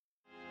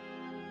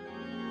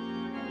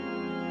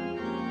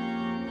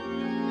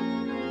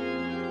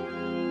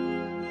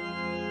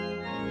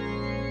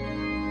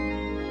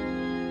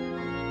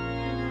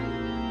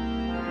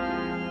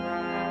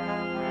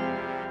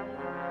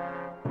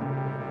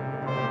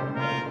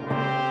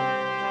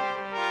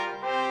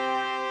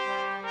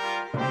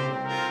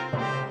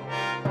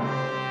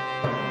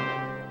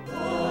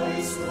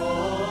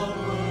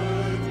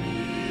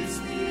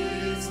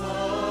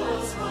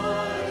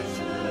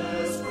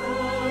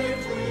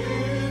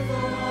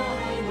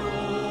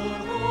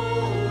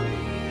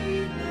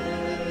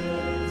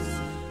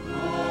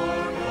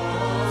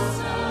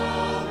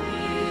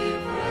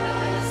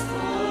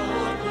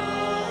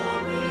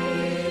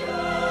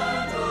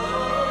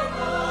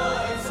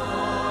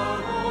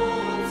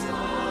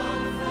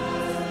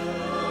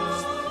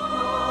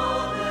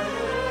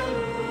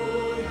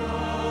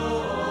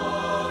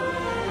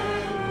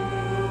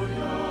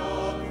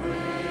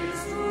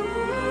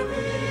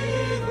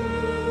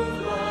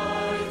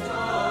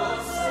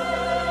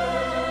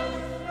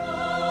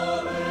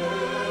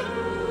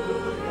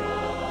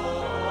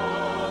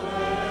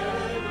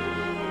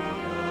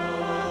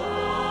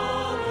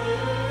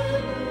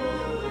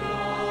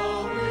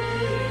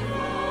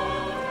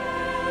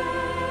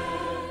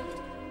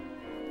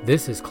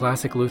This is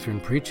Classic Lutheran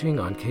Preaching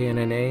on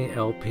KNNA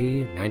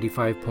LP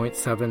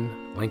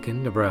 95.7,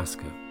 Lincoln,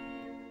 Nebraska.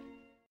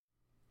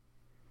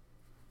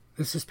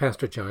 This is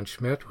Pastor John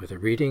Schmidt with a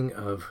reading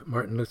of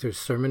Martin Luther's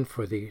sermon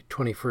for the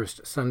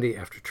 21st Sunday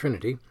after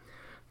Trinity.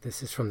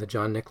 This is from the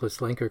John Nicholas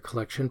Lenker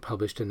collection,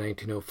 published in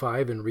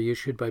 1905 and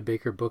reissued by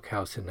Baker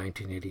Bookhouse in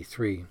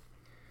 1983.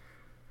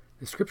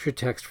 The scripture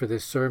text for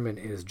this sermon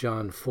is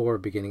John 4,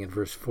 beginning at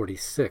verse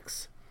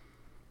 46.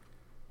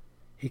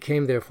 He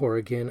came therefore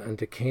again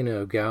unto Cana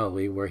of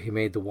Galilee, where he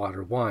made the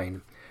water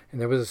wine.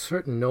 And there was a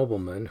certain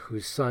nobleman,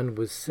 whose son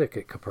was sick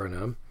at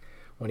Capernaum.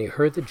 When he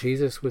heard that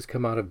Jesus was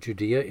come out of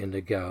Judea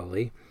into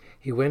Galilee,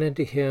 he went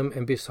unto him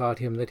and besought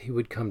him that he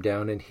would come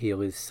down and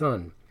heal his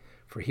son,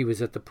 for he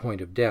was at the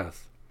point of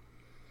death.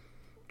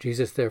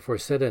 Jesus therefore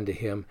said unto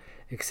him,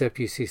 Except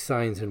ye see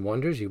signs and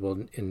wonders, ye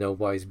will in no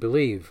wise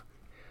believe.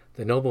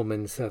 The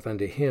nobleman saith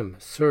unto him,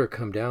 Sir,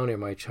 come down, ere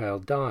my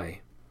child die.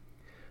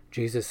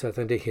 Jesus saith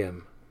unto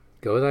him,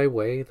 Go thy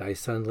way, thy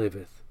son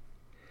liveth.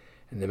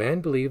 And the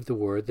man believed the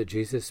word that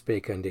Jesus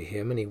spake unto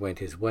him, and he went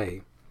his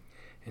way.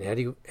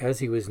 And as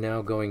he was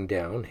now going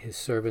down, his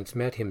servants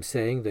met him,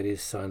 saying that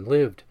his son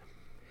lived.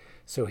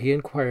 So he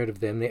inquired of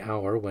them the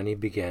hour when he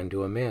began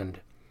to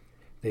amend.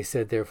 They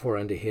said therefore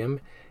unto him,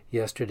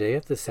 Yesterday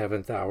at the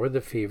 7th hour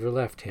the fever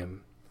left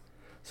him.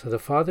 So the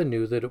father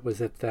knew that it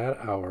was at that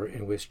hour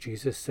in which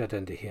Jesus said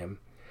unto him,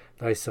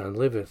 Thy son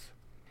liveth.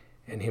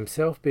 And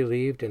himself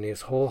believed, and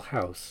his whole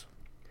house.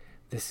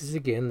 This is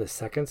again the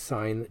second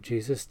sign that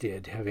Jesus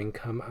did, having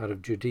come out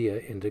of Judea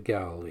into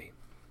Galilee.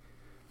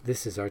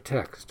 This is our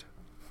text.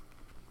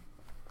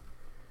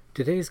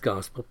 Today's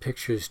gospel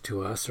pictures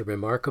to us a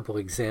remarkable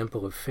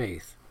example of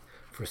faith,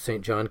 for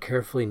St. John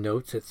carefully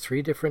notes at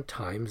 3 different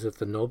times that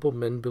the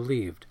nobleman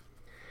believed,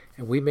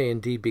 and we may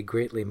indeed be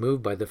greatly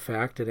moved by the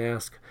fact and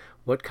ask,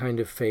 what kind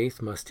of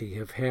faith must he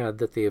have had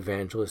that the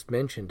evangelist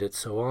mentioned it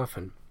so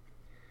often?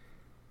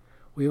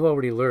 We've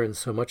already learned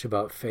so much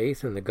about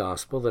faith in the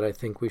gospel that I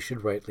think we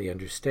should rightly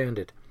understand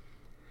it.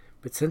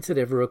 But since it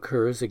ever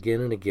occurs again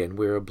and again,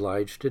 we are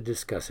obliged to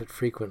discuss it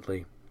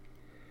frequently.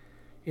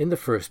 In the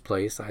first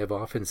place, I have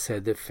often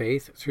said that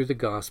faith through the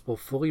gospel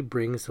fully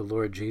brings the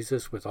Lord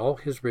Jesus with all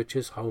his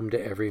riches home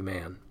to every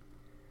man,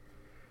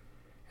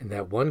 and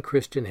that one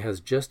Christian has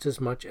just as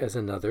much as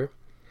another,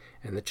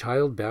 and the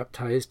child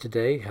baptized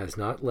today has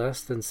not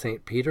less than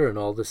St. Peter and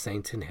all the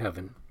saints in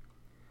heaven.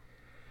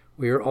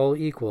 We are all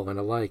equal and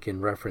alike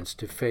in reference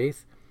to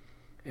faith,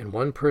 and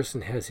one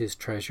person has his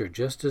treasure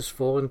just as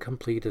full and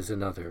complete as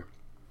another.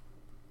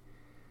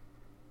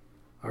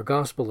 Our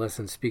gospel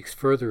lesson speaks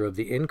further of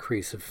the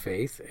increase of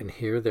faith, and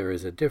here there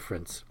is a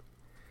difference.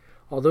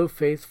 Although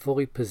faith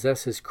fully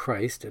possesses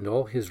Christ and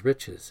all his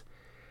riches,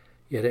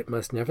 yet it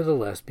must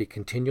nevertheless be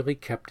continually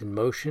kept in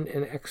motion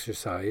and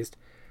exercised,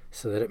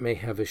 so that it may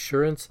have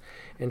assurance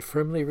and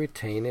firmly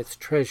retain its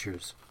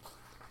treasures.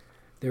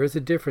 There is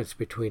a difference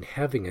between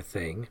having a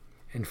thing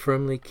and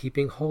firmly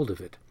keeping hold of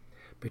it,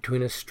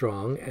 between a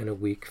strong and a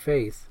weak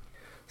faith.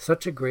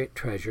 Such a great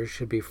treasure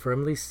should be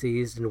firmly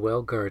seized and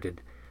well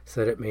guarded,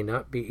 so that it may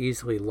not be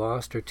easily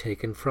lost or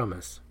taken from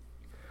us.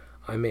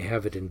 I may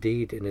have it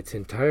indeed in its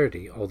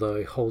entirety, although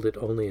I hold it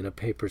only in a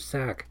paper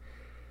sack,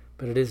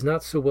 but it is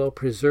not so well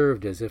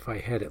preserved as if I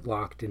had it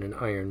locked in an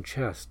iron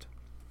chest.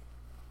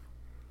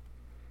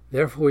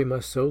 Therefore we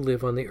must so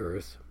live on the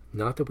earth,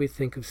 not that we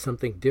think of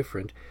something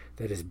different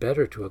that is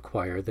better to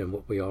acquire than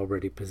what we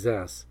already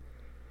possess,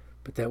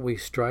 but that we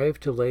strive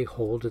to lay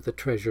hold of the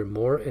treasure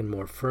more and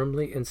more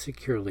firmly and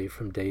securely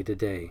from day to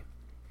day.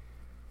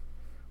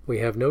 We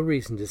have no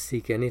reason to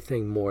seek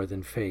anything more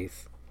than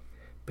faith,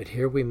 but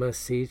here we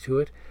must see to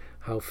it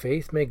how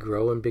faith may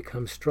grow and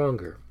become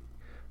stronger.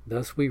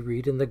 Thus we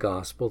read in the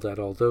gospel that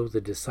although the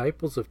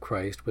disciples of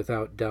Christ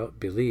without doubt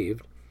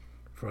believed,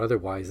 for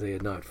otherwise they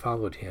had not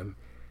followed him,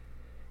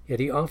 yet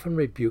he often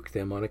rebuked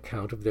them on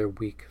account of their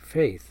weak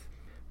faith.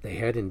 They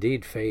had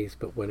indeed faith,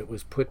 but when it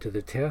was put to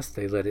the test,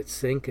 they let it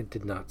sink and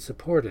did not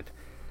support it.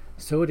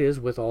 So it is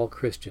with all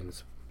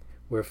Christians.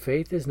 Where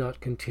faith is not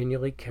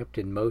continually kept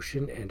in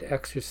motion and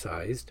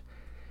exercised,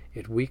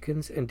 it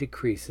weakens and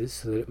decreases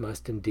so that it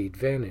must indeed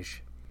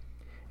vanish.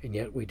 And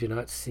yet we do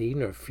not see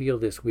nor feel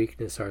this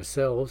weakness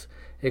ourselves,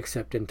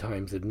 except in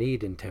times of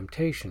need and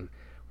temptation,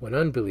 when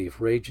unbelief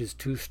rages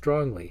too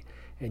strongly,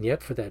 and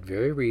yet for that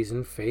very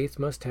reason faith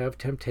must have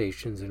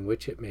temptations in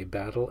which it may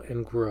battle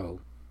and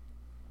grow.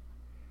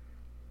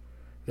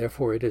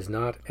 Therefore it is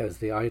not as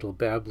the idle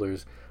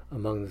babblers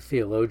among the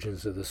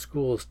theologians of the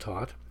schools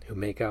taught, who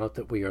make out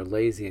that we are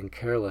lazy and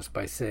careless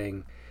by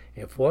saying,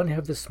 If one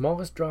have the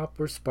smallest drop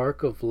or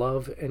spark of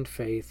love and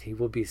faith, he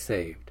will be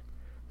saved.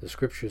 The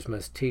Scriptures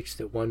must teach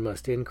that one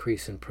must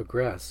increase and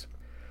progress.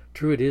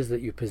 True it is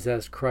that you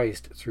possess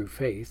Christ through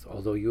faith,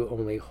 although you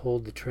only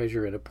hold the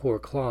treasure in a poor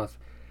cloth,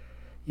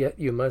 yet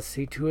you must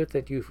see to it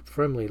that you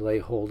firmly lay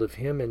hold of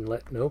him and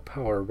let no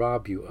power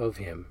rob you of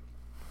him.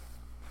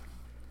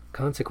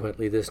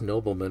 Consequently, this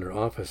nobleman or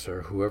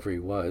officer, whoever he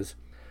was,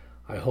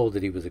 I hold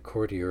that he was a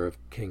courtier of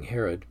King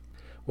Herod,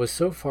 was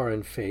so far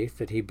in faith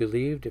that he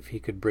believed if he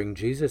could bring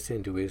Jesus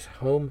into his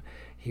home,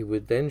 he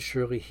would then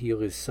surely heal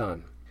his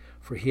son.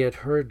 For he had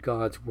heard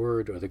God's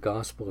word or the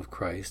gospel of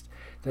Christ,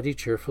 that he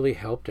cheerfully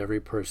helped every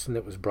person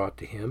that was brought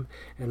to him,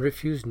 and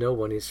refused no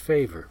one his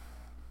favor.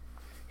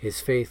 His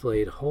faith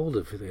laid hold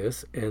of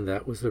this, and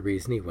that was the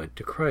reason he went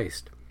to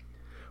Christ.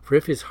 For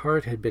if his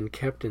heart had been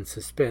kept in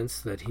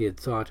suspense, that he had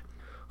thought,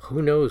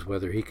 "Who knows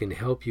whether he can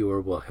help you or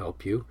will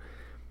help you?"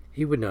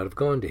 he would not have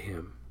gone to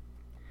him.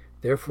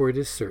 Therefore it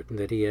is certain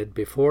that he had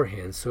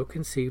beforehand so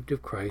conceived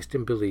of Christ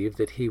and believed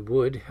that he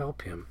would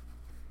help him.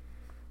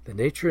 The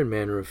nature and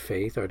manner of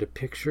faith are to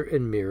picture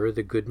and mirror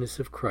the goodness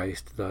of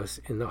Christ thus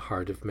in the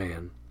heart of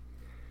man.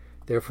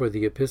 Therefore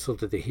the Epistle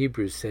to the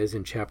Hebrews says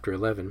in chapter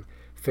 11,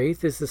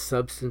 "Faith is the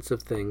substance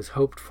of things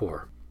hoped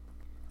for,"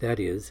 that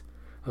is,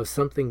 of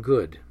something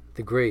good,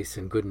 the grace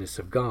and goodness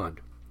of God.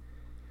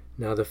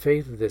 Now the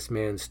faith of this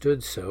man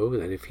stood so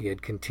that if he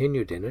had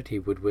continued in it, he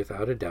would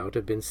without a doubt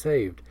have been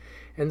saved,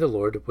 and the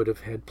Lord would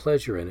have had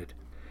pleasure in it.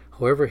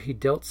 However, he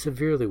dealt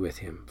severely with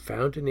him,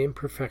 found an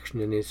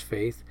imperfection in his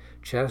faith,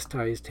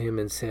 chastised him,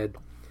 and said,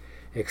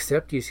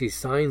 "Except ye see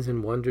signs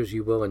and wonders, ye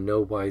will in no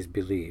wise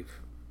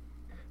believe."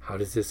 How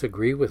does this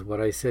agree with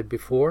what I said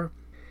before?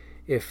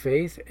 If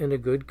faith and a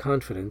good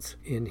confidence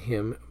in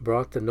him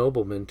brought the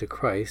nobleman to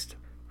Christ,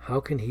 how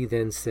can he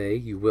then say,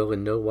 "You will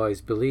in no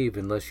wise believe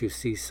unless you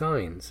see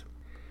signs"?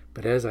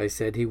 But as I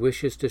said, he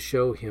wishes to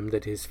show him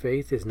that his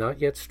faith is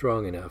not yet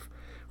strong enough,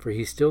 for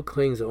he still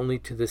clings only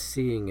to the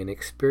seeing and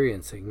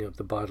experiencing of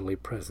the bodily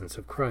presence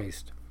of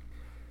Christ.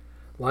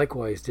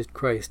 Likewise did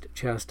Christ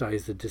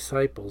chastise the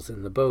disciples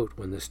in the boat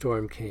when the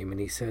storm came, and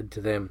he said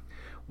to them,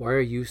 "Why are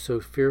you so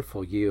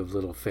fearful, ye of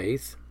little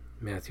faith?"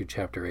 Matthew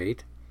chapter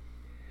 8.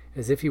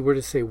 As if he were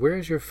to say, "Where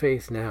is your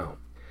faith now?"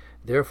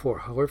 Therefore,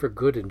 however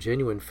good and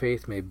genuine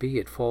faith may be,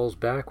 it falls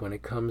back when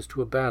it comes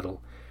to a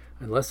battle,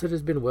 unless it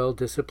has been well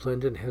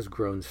disciplined and has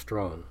grown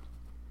strong.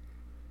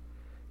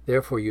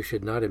 Therefore you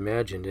should not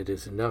imagine it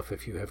is enough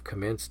if you have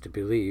commenced to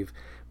believe,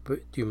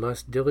 but you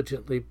must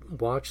diligently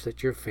watch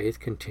that your faith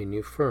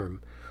continue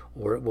firm,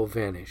 or it will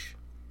vanish.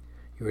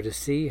 You are to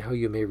see how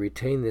you may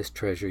retain this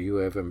treasure you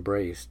have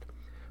embraced,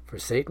 for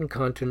Satan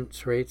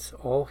concentrates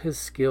all his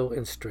skill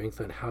and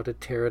strength on how to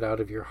tear it out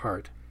of your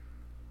heart.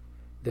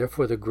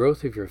 Therefore the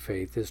growth of your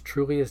faith is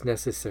truly as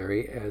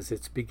necessary as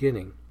its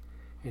beginning,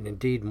 and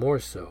indeed more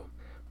so,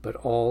 but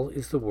all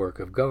is the work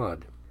of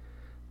God.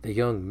 The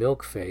young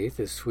milk faith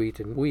is sweet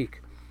and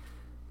weak,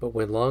 but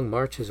when long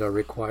marches are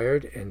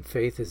required and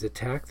faith is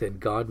attacked, then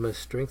God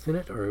must strengthen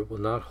it, or it will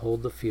not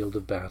hold the field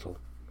of battle.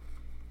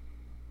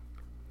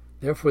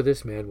 Therefore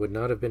this man would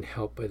not have been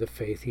helped by the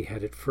faith he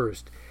had at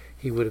first.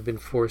 He would have been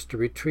forced to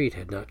retreat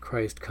had not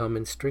Christ come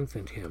and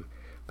strengthened him.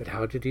 But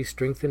how did he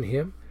strengthen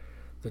him?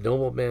 The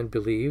nobleman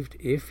believed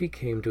if he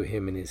came to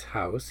him in his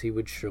house, he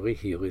would surely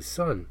heal his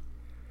son.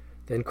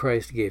 Then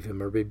Christ gave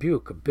him a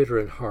rebuke, a bitter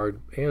and hard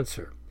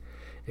answer.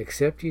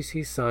 "Except ye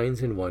see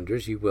signs and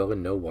wonders, ye will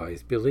in no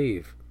wise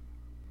believe."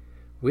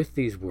 With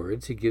these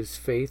words he gives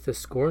faith a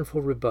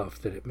scornful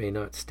rebuff that it may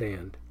not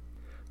stand.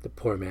 The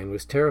poor man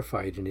was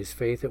terrified, and his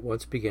faith at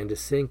once began to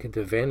sink and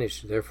to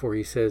vanish. Therefore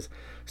he says,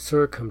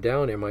 "Sir, come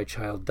down ere my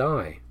child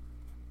die."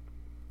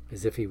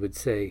 As if he would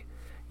say,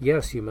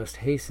 "Yes, you must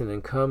hasten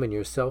and come and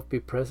yourself be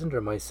present,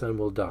 or my son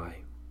will die."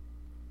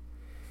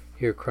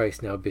 Here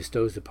Christ now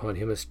bestows upon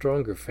him a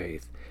stronger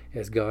faith,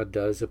 as God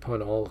does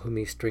upon all whom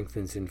he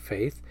strengthens in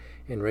faith,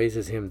 and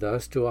raises him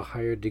thus to a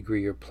higher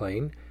degree or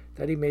plane,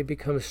 that he may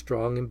become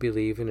strong and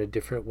believe in a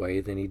different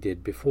way than he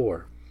did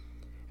before.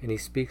 And he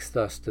speaks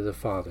thus to the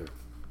Father,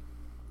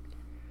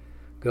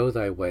 "Go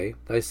thy way,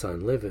 thy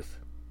son liveth."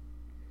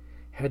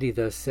 Had he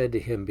thus said to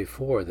him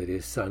before that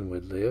his son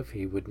would live,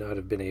 he would not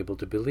have been able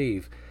to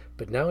believe.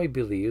 But now he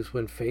believes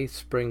when faith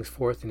springs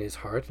forth in his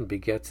heart and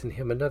begets in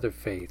him another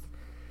faith,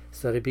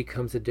 so that he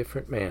becomes a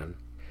different man.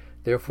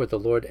 Therefore the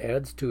Lord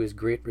adds to his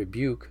great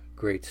rebuke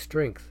great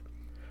strength,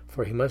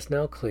 for he must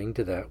now cling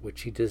to that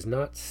which he does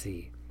not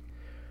see.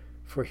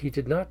 For he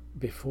did not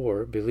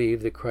before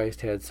believe that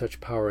Christ had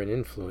such power and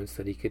influence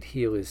that he could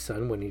heal his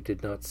son when he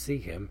did not see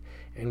him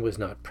and was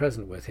not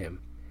present with him.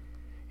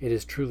 It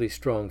is truly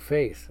strong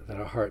faith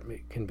that a heart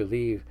can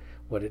believe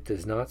what it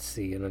does not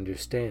see and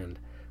understand,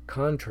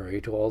 contrary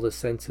to all the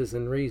senses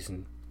and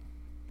reason,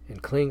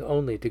 and cling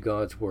only to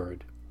God's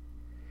word.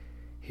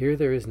 Here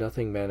there is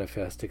nothing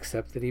manifest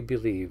except that he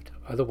believed,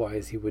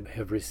 otherwise he would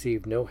have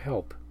received no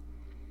help.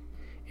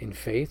 In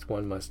faith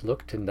one must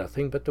look to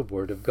nothing but the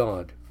word of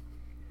God.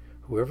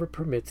 Whoever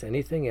permits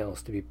anything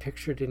else to be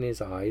pictured in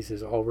his eyes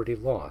is already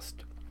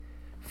lost.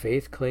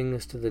 Faith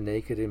clings to the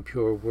naked and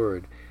pure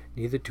word,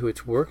 neither to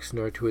its works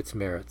nor to its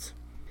merits.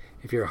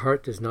 If your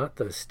heart does not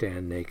thus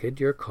stand naked,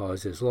 your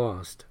cause is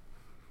lost.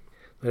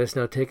 Let us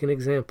now take an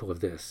example of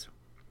this.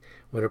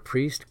 When a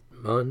priest,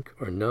 monk,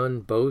 or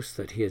nun boasts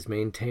that he has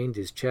maintained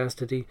his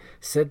chastity,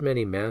 said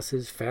many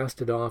masses,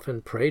 fasted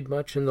often, prayed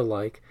much, and the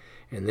like,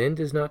 and then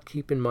does not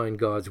keep in mind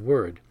God's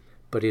word,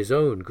 but his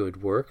own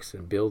good works,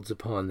 and builds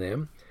upon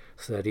them,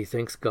 so that he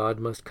thinks God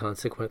must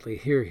consequently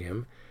hear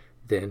him,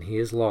 then he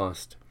is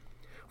lost.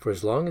 For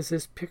as long as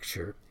this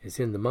picture is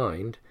in the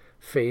mind,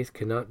 faith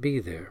cannot be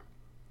there.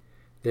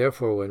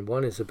 Therefore, when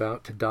one is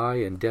about to die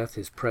and death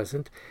is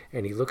present,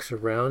 and he looks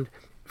around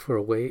for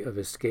a way of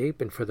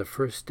escape and for the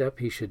first step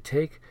he should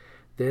take,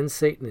 then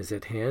Satan is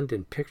at hand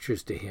and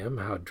pictures to him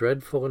how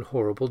dreadful and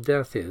horrible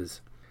death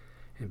is.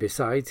 And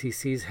besides, he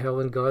sees hell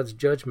and God's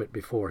judgment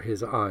before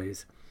his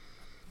eyes.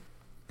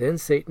 Then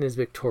Satan is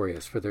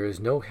victorious, for there is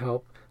no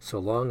help so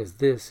long as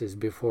this is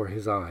before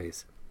his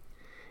eyes.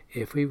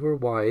 If he were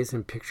wise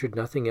and pictured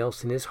nothing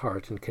else in his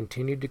heart and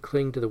continued to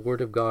cling to the word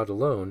of God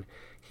alone,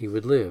 he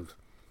would live,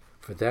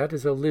 for that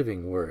is a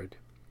living word.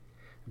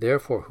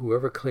 Therefore,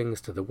 whoever clings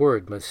to the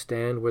word must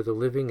stand where the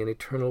living and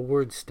eternal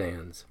word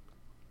stands.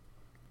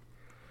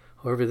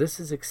 However, this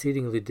is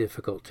exceedingly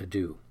difficult to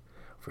do,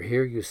 for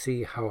here you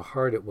see how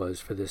hard it was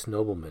for this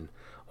nobleman,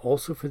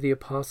 also for the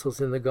apostles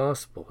in the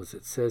gospel, as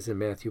it says in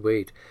Matthew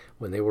 8,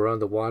 when they were on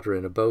the water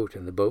in a boat,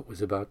 and the boat was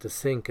about to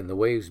sink, and the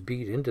waves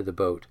beat into the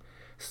boat,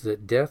 so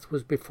that death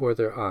was before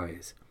their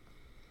eyes.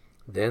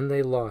 Then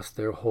they lost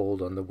their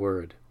hold on the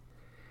word.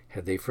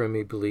 Had they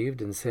firmly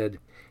believed and said,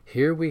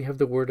 "Here we have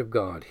the word of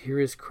God, here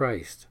is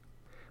Christ.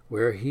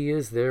 Where he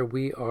is, there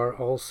we are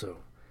also,"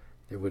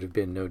 there would have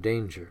been no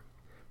danger.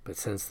 But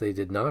since they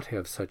did not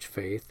have such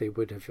faith, they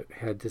would have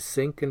had to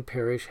sink and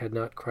perish had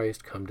not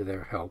Christ come to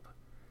their help.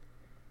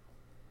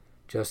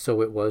 Just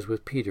so it was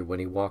with Peter when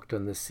he walked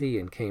on the sea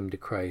and came to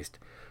Christ.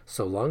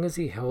 So long as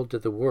he held to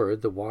the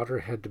word, the water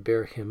had to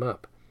bear him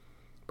up.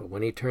 But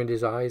when he turned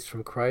his eyes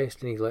from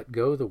Christ and he let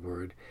go the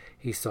word,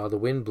 he saw the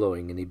wind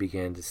blowing and he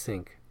began to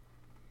sink.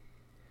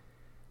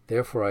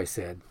 Therefore I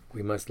said,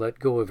 we must let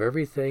go of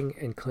everything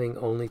and cling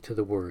only to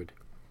the word.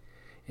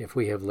 If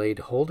we have laid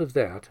hold of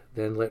that,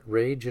 then let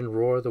rage and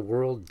roar the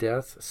world,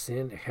 death,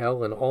 sin,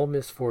 hell, and all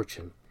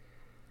misfortune.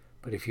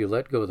 But if you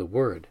let go the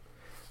word,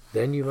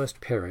 then you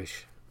must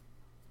perish.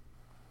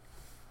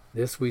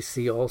 This we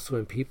see also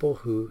in people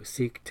who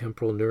seek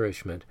temporal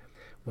nourishment.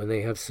 When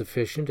they have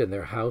sufficient and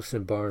their house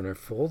and barn are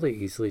full, they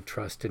easily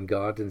trust in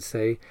God and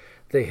say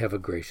they have a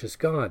gracious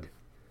God.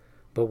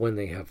 But when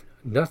they have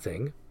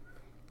nothing,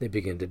 they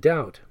begin to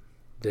doubt.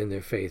 Then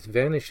their faith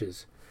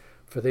vanishes,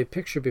 for they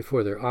picture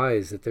before their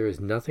eyes that there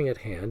is nothing at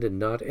hand and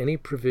not any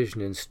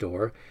provision in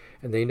store,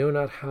 and they know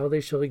not how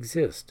they shall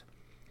exist.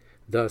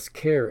 Thus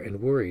care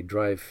and worry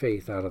drive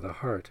faith out of the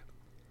heart.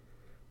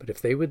 But if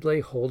they would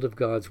lay hold of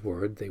God's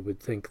word, they would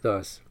think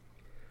thus,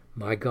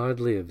 "My God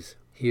lives.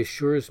 He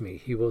assures me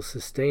he will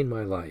sustain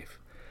my life.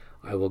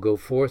 I will go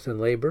forth and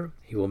labor.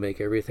 He will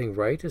make everything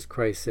right, as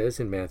Christ says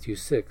in Matthew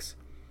 6.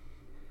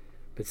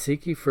 But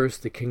seek ye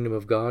first the kingdom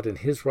of God and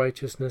his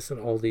righteousness, and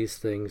all these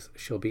things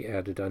shall be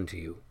added unto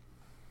you."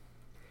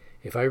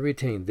 If I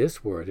retained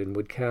this word and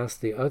would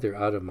cast the other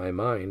out of my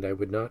mind, I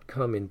would not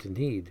come into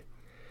need.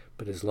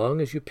 But as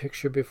long as you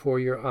picture before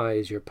your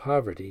eyes your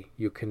poverty,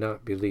 you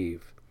cannot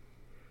believe.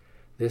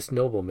 This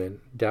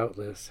nobleman,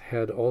 doubtless,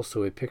 had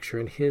also a picture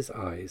in his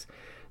eyes,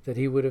 that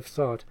he would have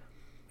thought,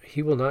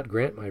 "He will not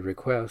grant my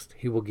request.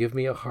 He will give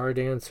me a hard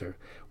answer,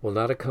 will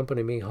not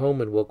accompany me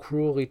home, and will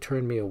cruelly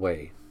turn me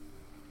away."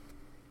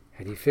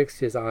 Had he fixed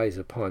his eyes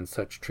upon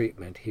such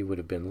treatment, he would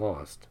have been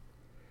lost.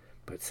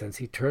 But since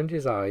he turned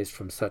his eyes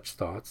from such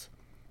thoughts,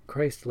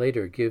 Christ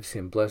later gives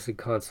him blessed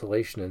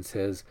consolation and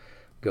says,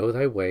 "Go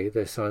thy way,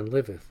 thy son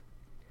liveth."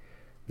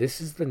 This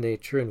is the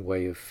nature and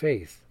way of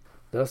faith.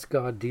 Thus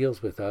God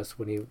deals with us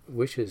when he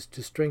wishes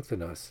to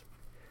strengthen us.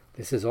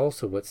 This is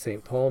also what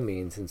St. Paul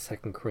means in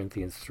 2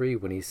 Corinthians 3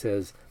 when he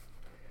says,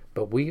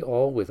 "But we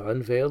all with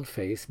unveiled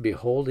face,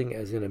 beholding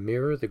as in a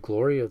mirror the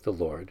glory of the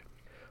Lord,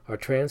 are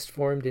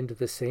transformed into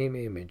the same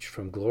image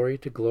from glory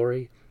to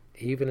glory,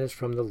 even as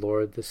from the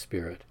Lord the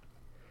Spirit."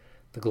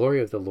 The glory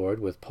of the Lord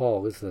with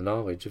Paul is the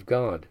knowledge of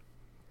God.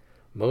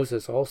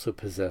 Moses also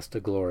possessed a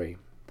glory,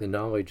 the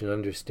knowledge and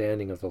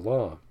understanding of the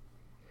law.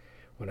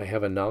 When I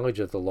have a knowledge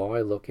of the law,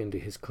 I look into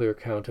his clear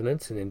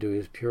countenance and into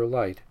his pure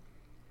light.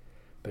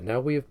 But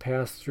now we have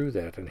passed through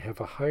that and have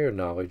a higher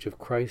knowledge of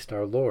Christ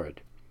our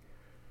Lord.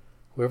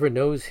 Whoever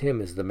knows him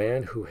is the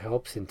man who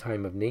helps in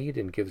time of need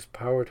and gives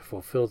power to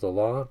fulfill the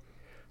law,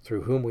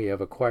 through whom we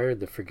have acquired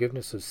the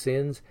forgiveness of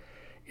sins.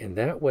 In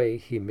that way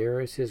he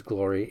mirrors his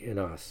glory in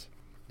us.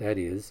 That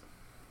is,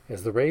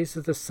 as the rays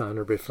of the sun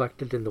are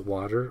reflected in the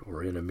water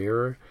or in a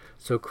mirror,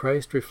 so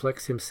Christ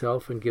reflects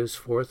himself and gives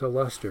forth a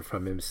luster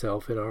from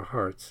himself in our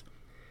hearts,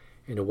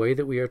 in a way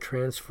that we are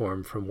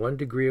transformed from one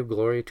degree of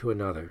glory to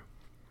another,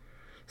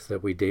 so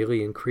that we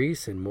daily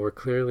increase and more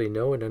clearly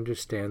know and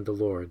understand the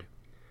Lord.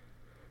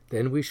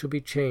 Then we shall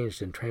be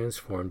changed and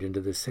transformed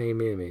into the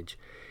same image,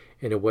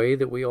 in a way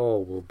that we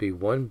all will be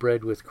one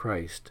bread with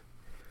Christ.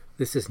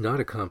 This is not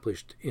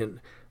accomplished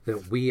in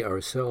that we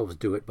ourselves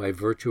do it by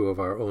virtue of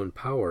our own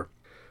power,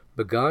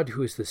 but God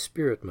who is the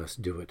Spirit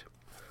must do it.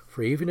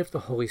 For even if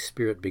the Holy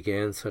Spirit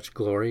began such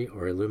glory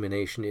or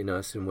illumination in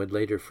us and would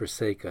later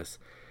forsake us,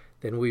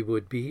 then we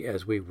would be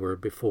as we were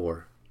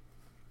before.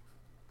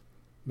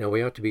 Now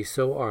we ought to be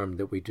so armed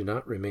that we do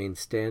not remain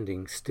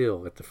standing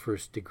still at the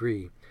first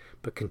degree,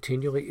 but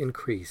continually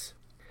increase.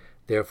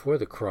 Therefore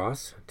the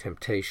cross,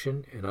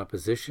 temptation, and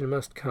opposition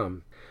must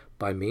come,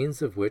 by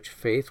means of which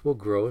faith will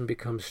grow and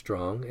become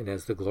strong, and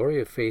as the glory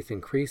of faith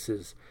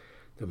increases,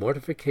 the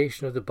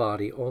mortification of the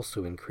body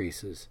also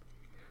increases.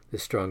 The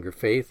stronger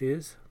faith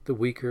is, the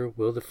weaker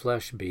will the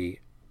flesh be,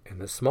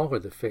 and the smaller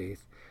the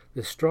faith,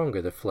 the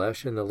stronger the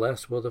flesh, and the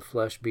less will the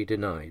flesh be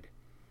denied.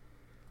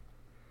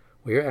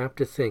 We are apt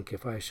to think,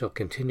 if I shall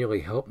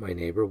continually help my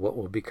neighbor, what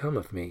will become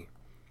of me?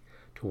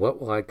 To what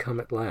will I come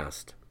at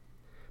last?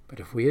 But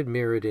if we had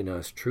mirrored in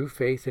us true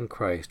faith in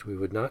Christ, we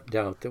would not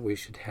doubt that we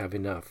should have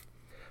enough.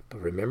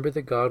 But remember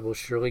that God will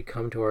surely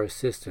come to our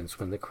assistance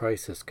when the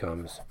crisis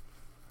comes.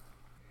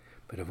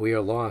 But if we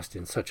are lost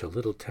in such a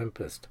little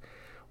tempest,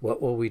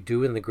 what will we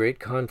do in the great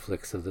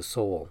conflicts of the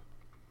soul?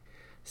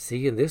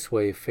 See, in this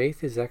way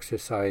faith is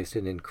exercised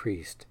and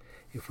increased.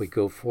 If we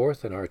go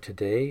forth and are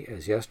today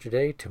as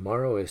yesterday,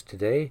 tomorrow as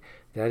today,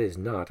 that is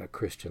not a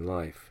Christian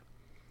life.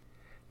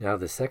 Now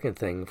the second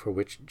thing for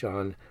which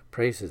John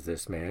praises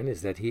this man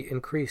is that he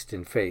increased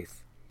in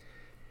faith.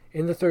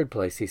 In the third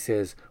place he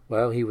says,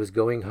 while he was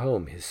going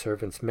home, his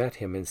servants met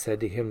him and said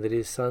to him that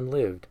his son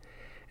lived.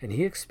 And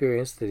he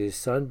experienced that his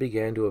son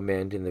began to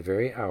amend in the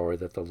very hour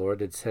that the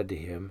Lord had said to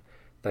him,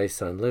 Thy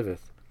son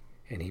liveth.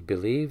 And he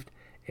believed,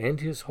 and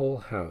his whole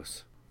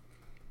house.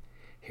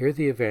 Here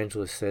the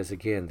evangelist says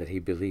again that he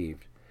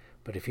believed.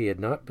 But if he had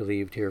not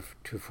believed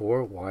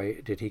heretofore,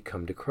 why did he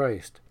come to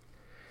Christ?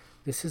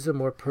 This is a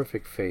more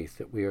perfect faith,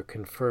 that we are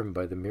confirmed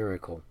by the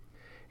miracle.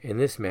 In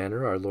this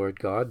manner our Lord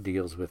God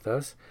deals with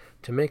us,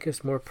 to make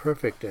us more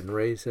perfect and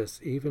raise us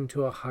even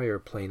to a higher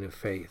plane of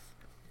faith.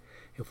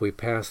 If we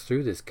pass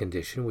through this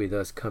condition, we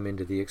thus come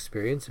into the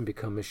experience and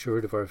become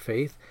assured of our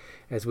faith,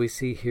 as we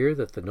see here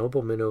that the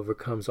nobleman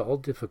overcomes all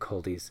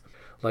difficulties,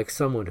 like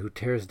someone who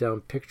tears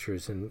down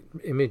pictures and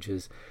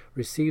images,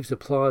 receives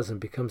applause and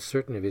becomes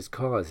certain of his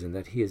cause and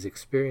that he has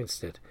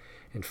experienced it,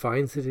 and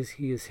finds that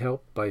he is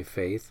helped by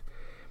faith,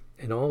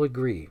 and all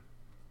agree.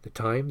 The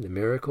time, the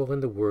miracle,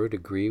 and the word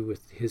agree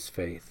with his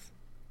faith.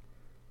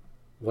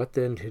 What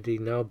then did he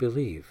now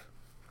believe?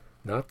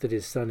 Not that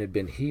his son had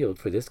been healed,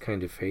 for this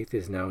kind of faith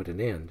is now at an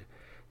end.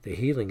 The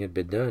healing had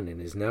been done and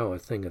is now a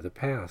thing of the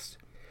past.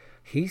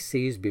 He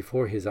sees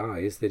before his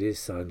eyes that his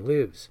son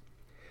lives.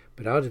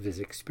 But out of his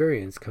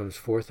experience comes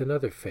forth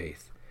another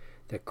faith,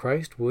 that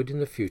Christ would in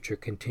the future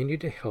continue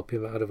to help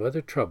him out of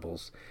other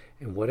troubles,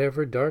 and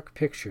whatever dark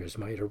pictures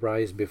might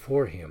arise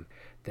before him,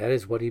 that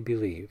is what he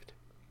believed.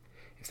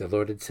 If the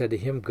Lord had said to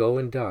him, Go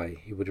and die,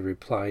 he would have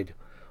replied,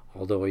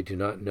 Although I do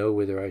not know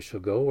whither I shall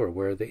go or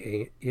where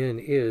the inn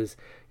is,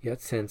 yet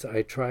since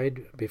I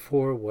tried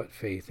before what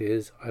faith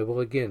is, I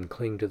will again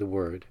cling to the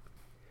word.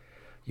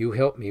 You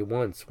helped me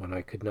once when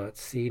I could not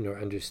see nor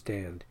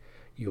understand.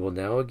 You will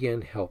now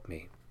again help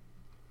me.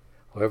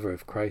 However,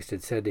 if Christ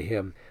had said to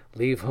him,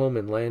 Leave home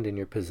and land and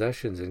your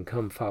possessions and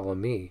come follow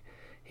me,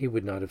 he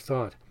would not have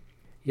thought,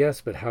 Yes,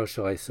 but how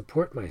shall I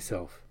support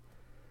myself?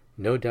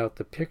 No doubt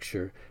the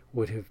picture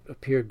would have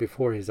appeared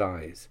before his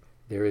eyes.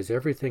 There is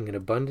everything in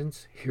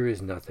abundance, here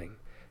is nothing.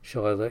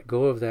 Shall I let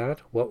go of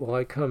that? What will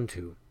I come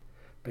to?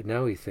 But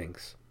now he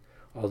thinks,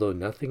 Although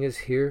nothing is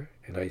here,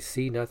 and I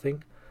see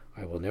nothing,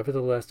 I will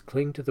nevertheless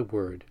cling to the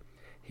word.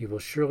 He will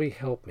surely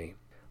help me.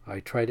 I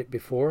tried it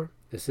before.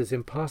 This is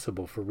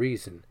impossible for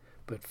reason,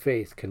 but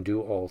faith can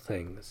do all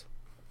things.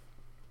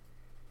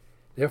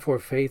 Therefore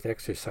faith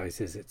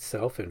exercises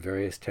itself in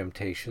various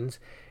temptations,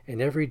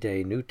 and every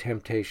day new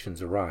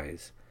temptations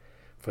arise.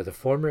 For the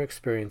former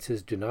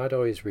experiences do not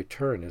always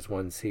return as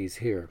one sees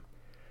here.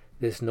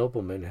 This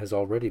nobleman has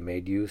already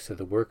made use of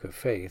the work of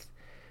faith,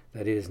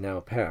 that is now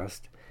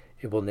past.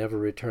 It will never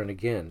return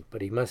again,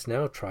 but he must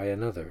now try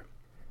another.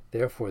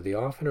 Therefore the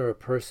oftener a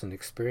person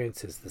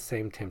experiences the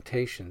same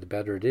temptation, the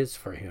better it is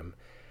for him.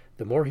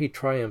 The more he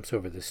triumphs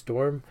over the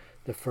storm,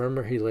 the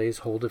firmer he lays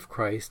hold of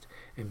Christ,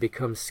 and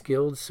becomes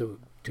skilled so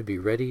to be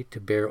ready to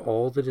bear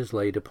all that is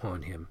laid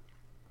upon him.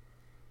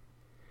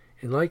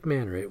 In like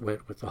manner it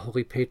went with the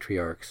holy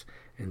patriarchs,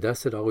 and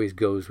thus it always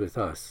goes with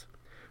us,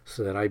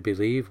 so that I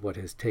believe what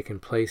has taken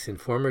place in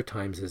former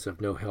times is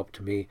of no help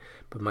to me,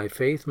 but my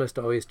faith must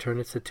always turn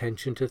its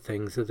attention to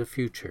things of the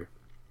future.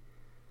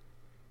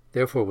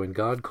 Therefore when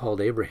God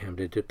called Abraham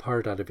to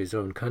depart out of his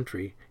own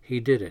country,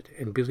 he did it,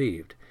 and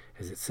believed,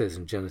 as it says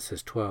in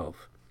Genesis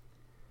 12.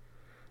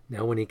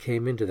 Now when he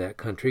came into that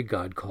country,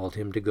 God called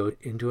him to go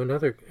into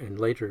another, and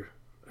later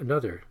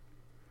another.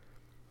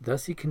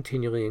 Thus he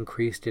continually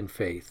increased in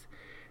faith,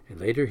 and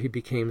later he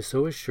became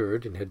so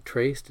assured and had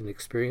traced and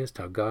experienced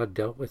how God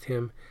dealt with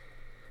him,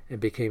 and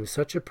became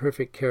such a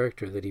perfect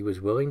character that he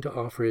was willing to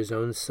offer his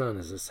own son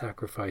as a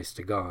sacrifice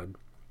to God.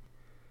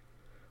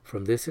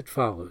 From this it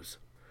follows,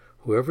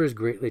 whoever is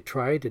greatly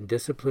tried and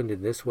disciplined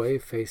in this way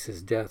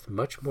faces death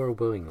much more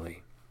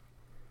willingly.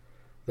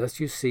 Thus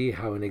you see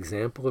how an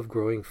example of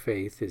growing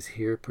faith is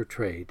here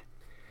portrayed.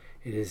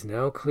 It is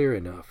now clear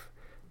enough,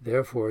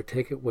 therefore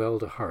take it well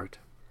to heart.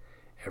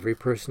 Every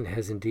person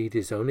has indeed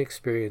his own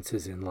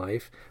experiences in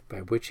life by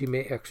which he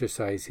may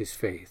exercise his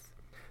faith,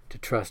 to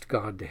trust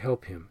God to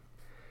help him.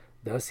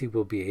 Thus he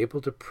will be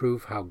able to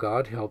prove how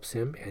God helps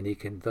him, and he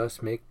can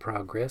thus make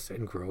progress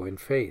and grow in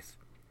faith.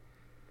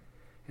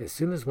 As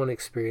soon as one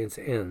experience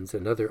ends,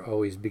 another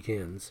always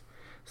begins,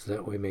 so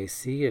that we may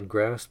see and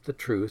grasp the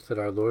truth that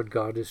our Lord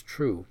God is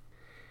true.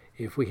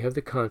 If we have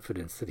the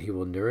confidence that he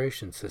will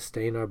nourish and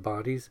sustain our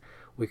bodies,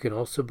 we can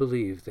also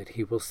believe that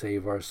he will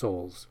save our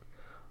souls.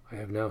 I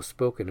have now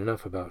spoken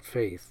enough about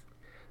faith.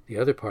 The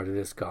other part of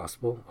this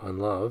gospel, on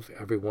love,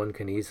 everyone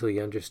can easily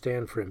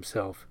understand for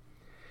himself.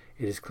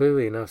 It is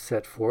clearly enough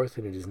set forth,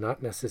 and it is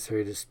not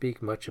necessary to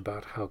speak much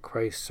about how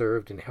Christ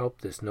served and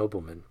helped this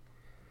nobleman.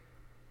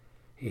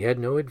 He had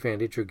no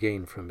advantage or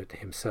gain from it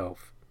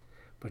himself,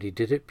 but he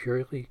did it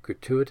purely,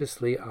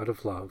 gratuitously out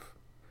of love.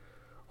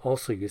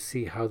 Also you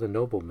see how the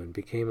nobleman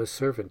became a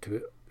servant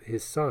to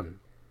his son.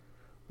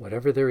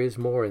 Whatever there is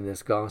more in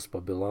this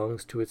gospel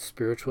belongs to its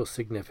spiritual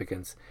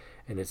significance,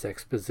 and its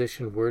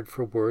exposition word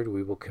for word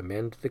we will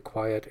commend to the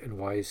quiet and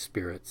wise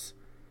spirits.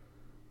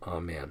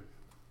 Amen.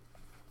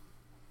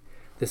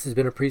 This has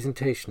been a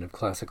presentation of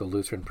Classical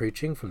Lutheran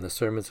Preaching from the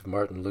Sermons of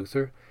Martin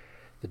Luther,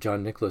 the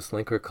John Nicholas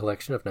Lenker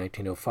collection of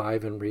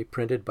 1905, and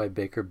reprinted by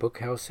Baker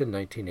Bookhouse in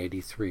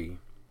 1983.